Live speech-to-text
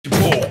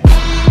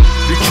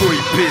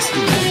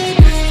Pistons.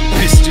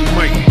 Piston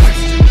Mike,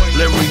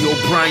 Larry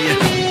O'Brien,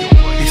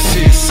 he's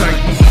in sight.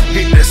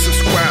 Hit that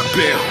subscribe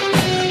bell,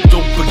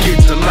 don't forget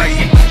to like.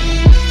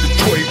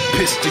 Detroit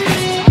Pistons,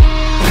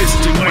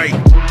 Piston Mike.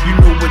 You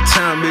know what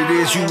time it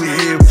is, you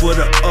here for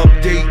the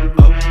update.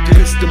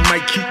 Piston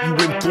Mike keep you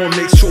informed,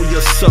 make sure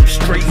you're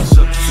substrate,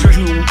 so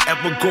you don't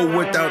ever go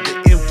without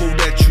the info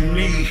that you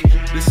need.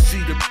 Let's see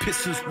the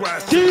Pistons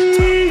rise to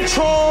the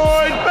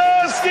top. Detroit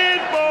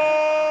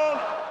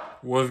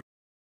basketball!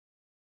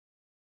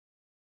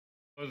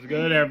 What's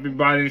good,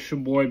 everybody? It's your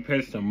boy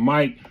Piston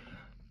Mike.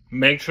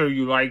 Make sure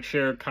you like,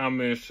 share,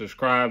 comment,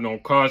 subscribe.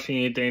 Don't cost you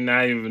anything,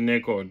 not even a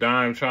nickel or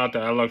dime. Shout out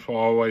to Alex for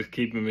always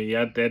keeping me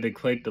out there. To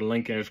click the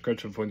link in the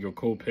description for your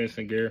cool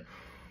Piston gear.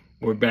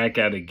 We're back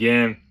at it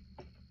again.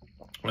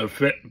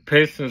 The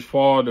Pistons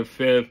fall to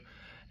 5th,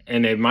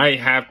 and they might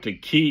have to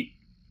keep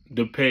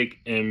the pick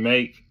and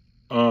make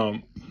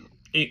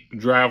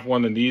draft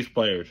one of these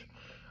players.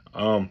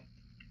 Montas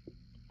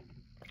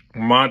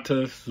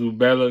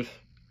Zubelis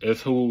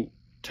is who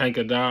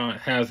Tanker Down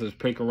has his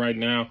picker right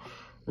now.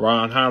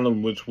 Ron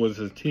Holland, which was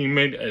his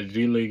teammate at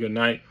G League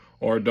Ignite,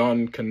 or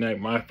Dalton Connect.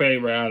 My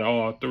favorite out of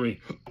all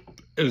three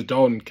is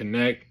Dalton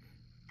Connect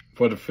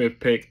for the 5th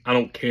pick. I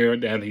don't care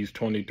that he's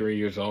 23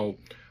 years old.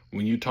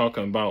 When you're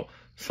talking about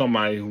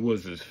somebody who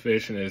was as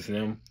efficient as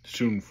him,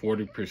 shooting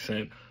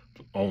 40%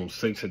 on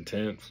 6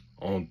 attempts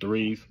on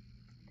threes,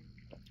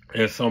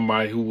 and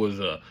somebody who was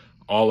a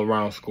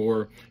all-around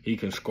scorer, he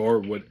can score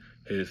with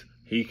his.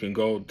 He can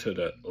go to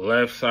the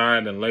left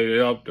side and lay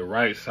it up, the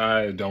right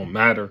side, it don't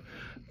matter.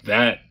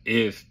 That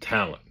is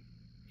talent.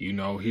 You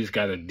know, he's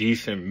got a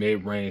decent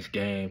mid-range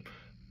game,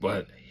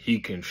 but he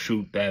can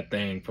shoot that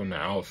thing from the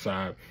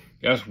outside.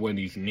 That's what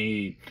he's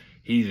need.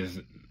 He's just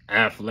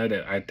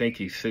athletic. I think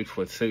he's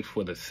 6'6"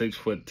 with a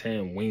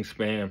 6'10"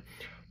 wingspan.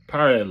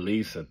 Probably at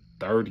least a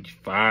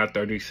 35,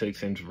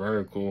 36-inch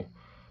vertical.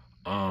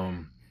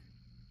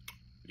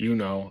 You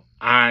know,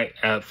 I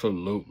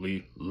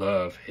absolutely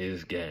love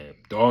his game.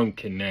 Dalton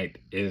Connect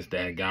is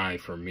that guy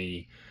for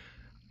me.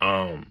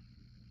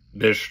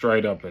 They're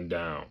straight up and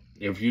down.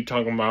 If you're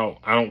talking about,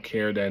 I don't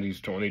care that he's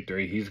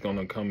 23. He's going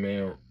to come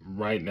in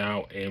right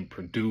now and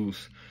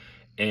produce.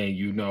 And,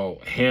 you know,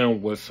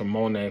 him with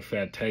Simone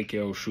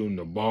Fattekio shooting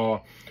the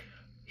ball,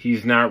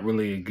 he's not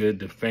really a good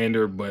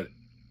defender. But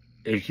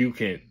if you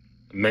can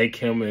make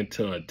him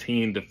into a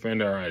team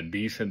defender or a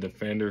decent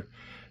defender,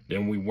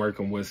 then we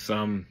working with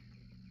some.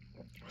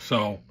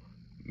 So,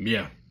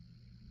 yeah.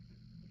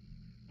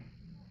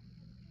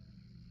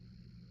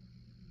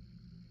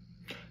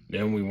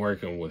 Then we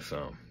working with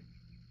some.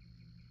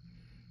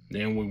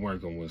 Then we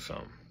working with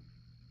some.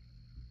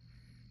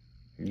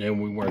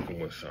 Then we working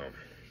with some.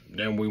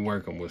 Then we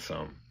working with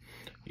some.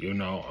 You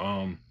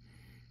know,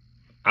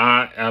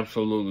 I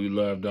absolutely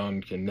love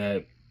Dalton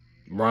Connect.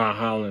 Ron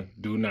Holland,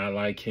 do not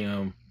like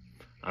him.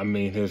 I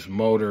mean, his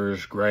motor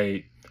is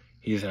great.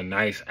 He's a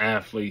nice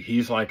athlete.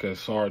 He's like a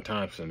Sar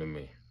Thompson to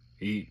me.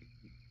 He's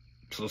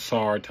a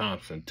Sar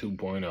Thompson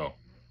 2.0.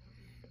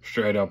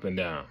 Straight up and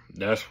down.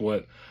 That's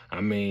what,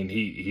 I mean,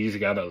 he's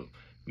got a,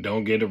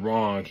 don't get it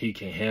wrong, he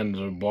can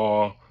handle the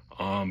ball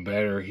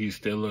better. He's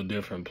still a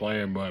different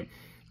player, but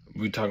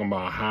we're talking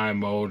about high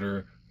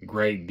motor,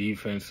 great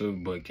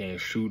defensive, but can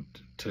shoot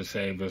to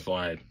save his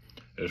life.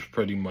 It's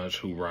pretty much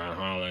who Ron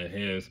Holland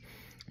is.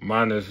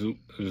 Minus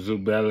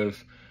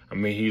Zubelis, I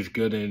mean, he's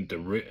good in the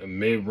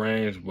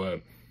mid-range, but,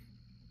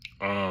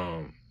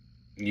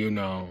 you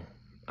know,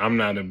 I'm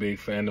not a big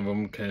fan of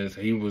him because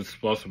he was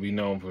supposed to be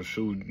known for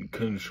shooting,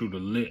 couldn't shoot a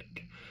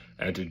lick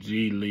at the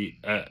G League,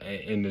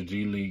 in the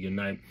G League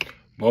Ignite.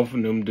 Both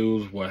of them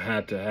dudes would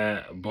have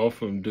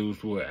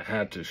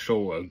to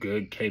show a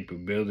good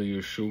capability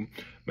to shoot.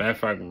 Matter of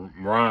fact,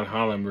 Ron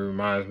Holland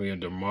reminds me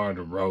of DeMar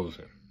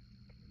DeRozan.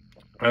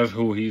 That's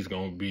who he's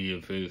gonna be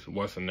if it's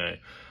what's the name.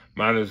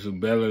 Minus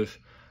Zubelis,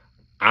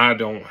 I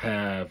don't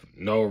have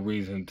no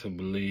reason to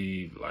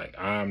believe, like,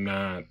 I'm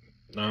not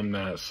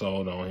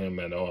sold on him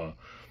at all.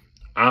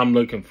 I'm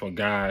looking for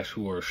guys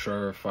who are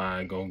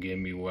surefire, gonna give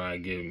me what I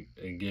give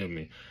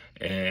me.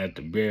 And at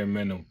the bare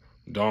minimum,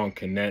 Dalton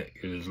Connect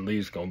is at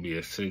least gonna be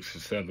a 6 or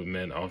 7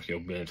 man off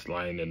your bench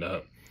lining it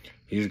up.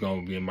 He's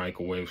gonna be a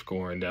microwave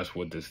scorer, and that's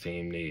what this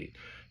team needs.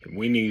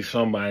 We need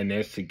somebody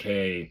next to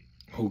Cade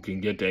who can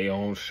get their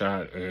own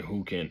shot and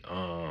who can,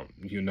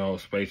 you know,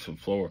 space the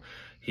floor.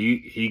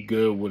 He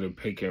good with a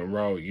pick and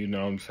roll, you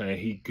know what I'm saying?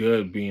 He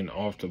good being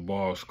off the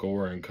ball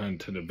scorer and cutting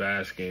to the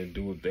basket and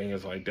doing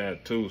things like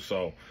that too.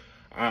 So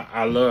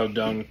I love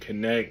Dalton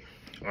Connect.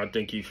 I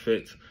think he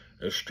fits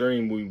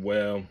extremely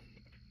well.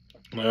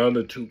 My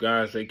other two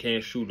guys, they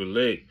can't shoot a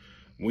lick.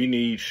 We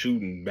need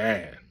shooting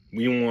bad.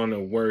 We one of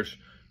the worst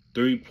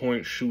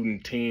three-point shooting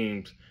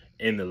teams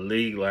in the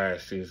league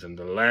last season.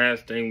 The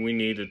last thing we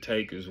need to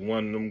take is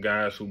one of them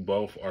guys who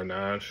both are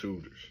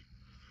non-shooters.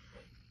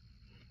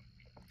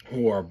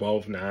 Who are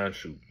both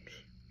non-shooters.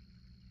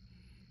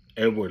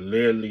 It would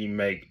literally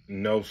make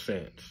no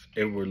sense.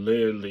 It would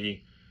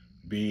literally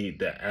be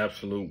the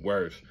absolute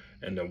worst.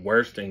 And the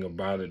worst thing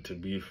about it, to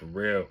be for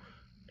real,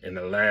 in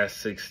the last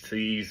 6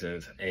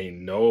 seasons,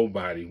 ain't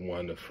nobody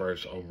won the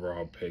first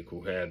overall pick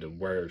who had the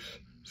worst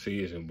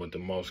season. But the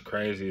most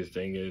craziest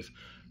thing is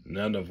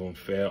none of them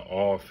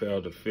all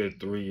fell to fifth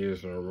 3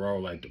 years in a row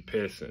like the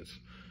Pistons.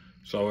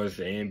 So is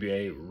the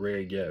NBA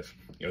rigged? Yes.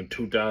 In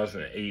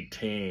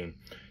 2018,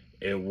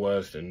 it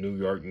was the New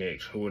York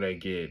Knicks. Who they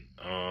get?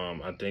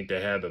 I think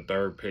they had the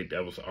third pick.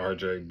 That was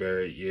R.J.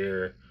 Barrett.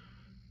 Year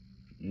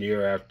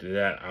after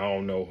that, I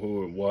don't know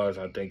who it was.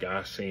 I think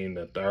I seen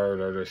the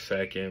third or the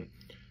second.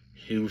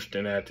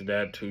 Houston after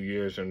that, 2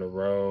 years in a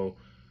row.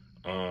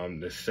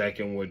 The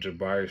second with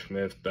Jabari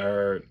Smith,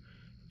 third.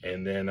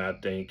 And then I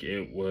think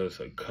it was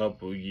a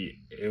couple years.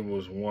 It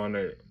was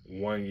 1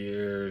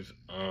 years.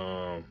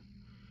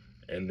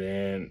 And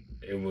then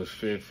it was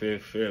fifth.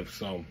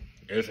 So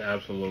it's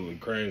absolutely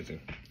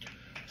crazy.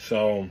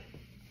 So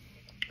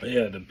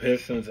yeah, the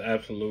Pistons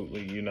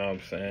absolutely, you know what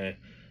I'm saying?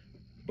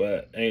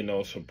 But ain't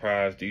no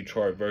surprise,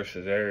 Detroit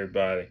versus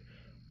everybody.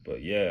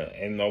 But yeah,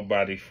 ain't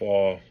nobody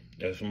fall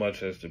as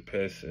much as the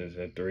Pistons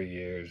in 3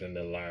 years in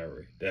the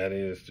lottery. That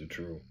is the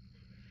truth.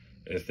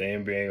 Is the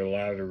NBA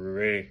lottery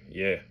rigged?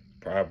 Yeah,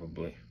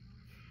 probably.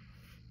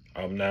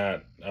 I'm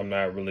not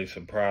really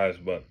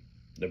surprised, but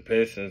the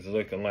Pistons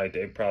looking like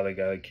they probably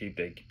got to keep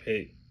their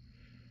pick.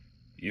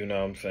 You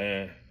know what I'm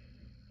saying?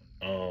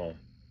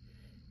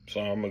 So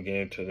I'm going to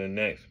get into the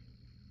next.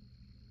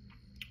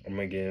 I'm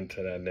going to get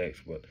into that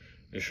next, but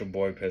it's your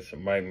boy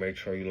Piston Mike. Make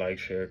sure you like,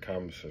 share,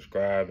 comment,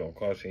 subscribe. Don't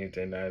cost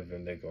anything, not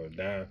even they go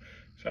down.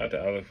 Shout out to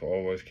Alex for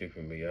always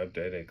keeping me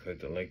updated.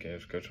 Click the link in the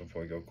description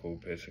for your cool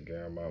Piston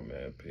gear. I'm out,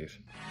 man. Peace.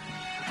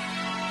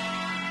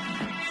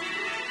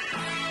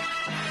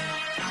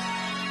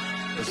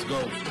 Let's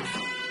go.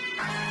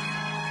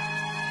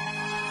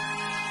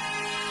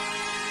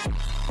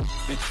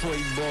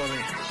 Detroit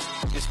ballin',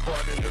 it's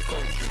part of the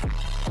culture.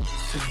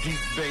 It's a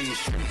deep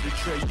base,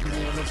 betray you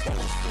on a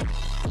poster.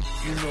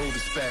 You know the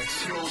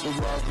specs, the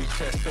Rari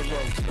test the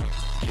roaster.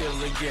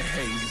 Killer get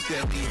haze,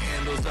 deadly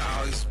handles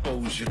our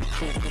exposure.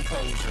 Cool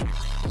composure,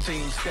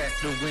 team stack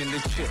to win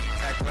the chip.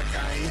 Act like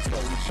I ain't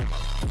told you.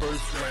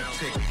 First round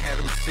pick, had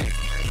him sick.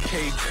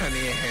 Cade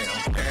Cunningham,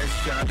 pass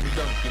shot to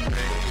Duncan,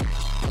 man.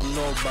 I don't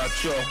know about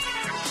y'all,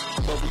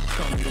 but we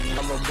come to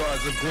our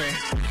bars of grand.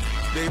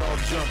 They all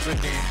jumping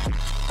in.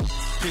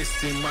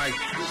 Piston Mike,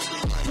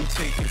 we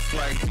taking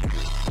flight.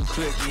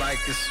 Click like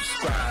and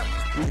subscribe.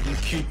 We can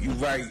keep you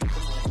right.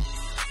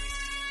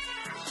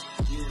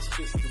 Yeah, it's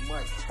Piston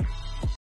Mike.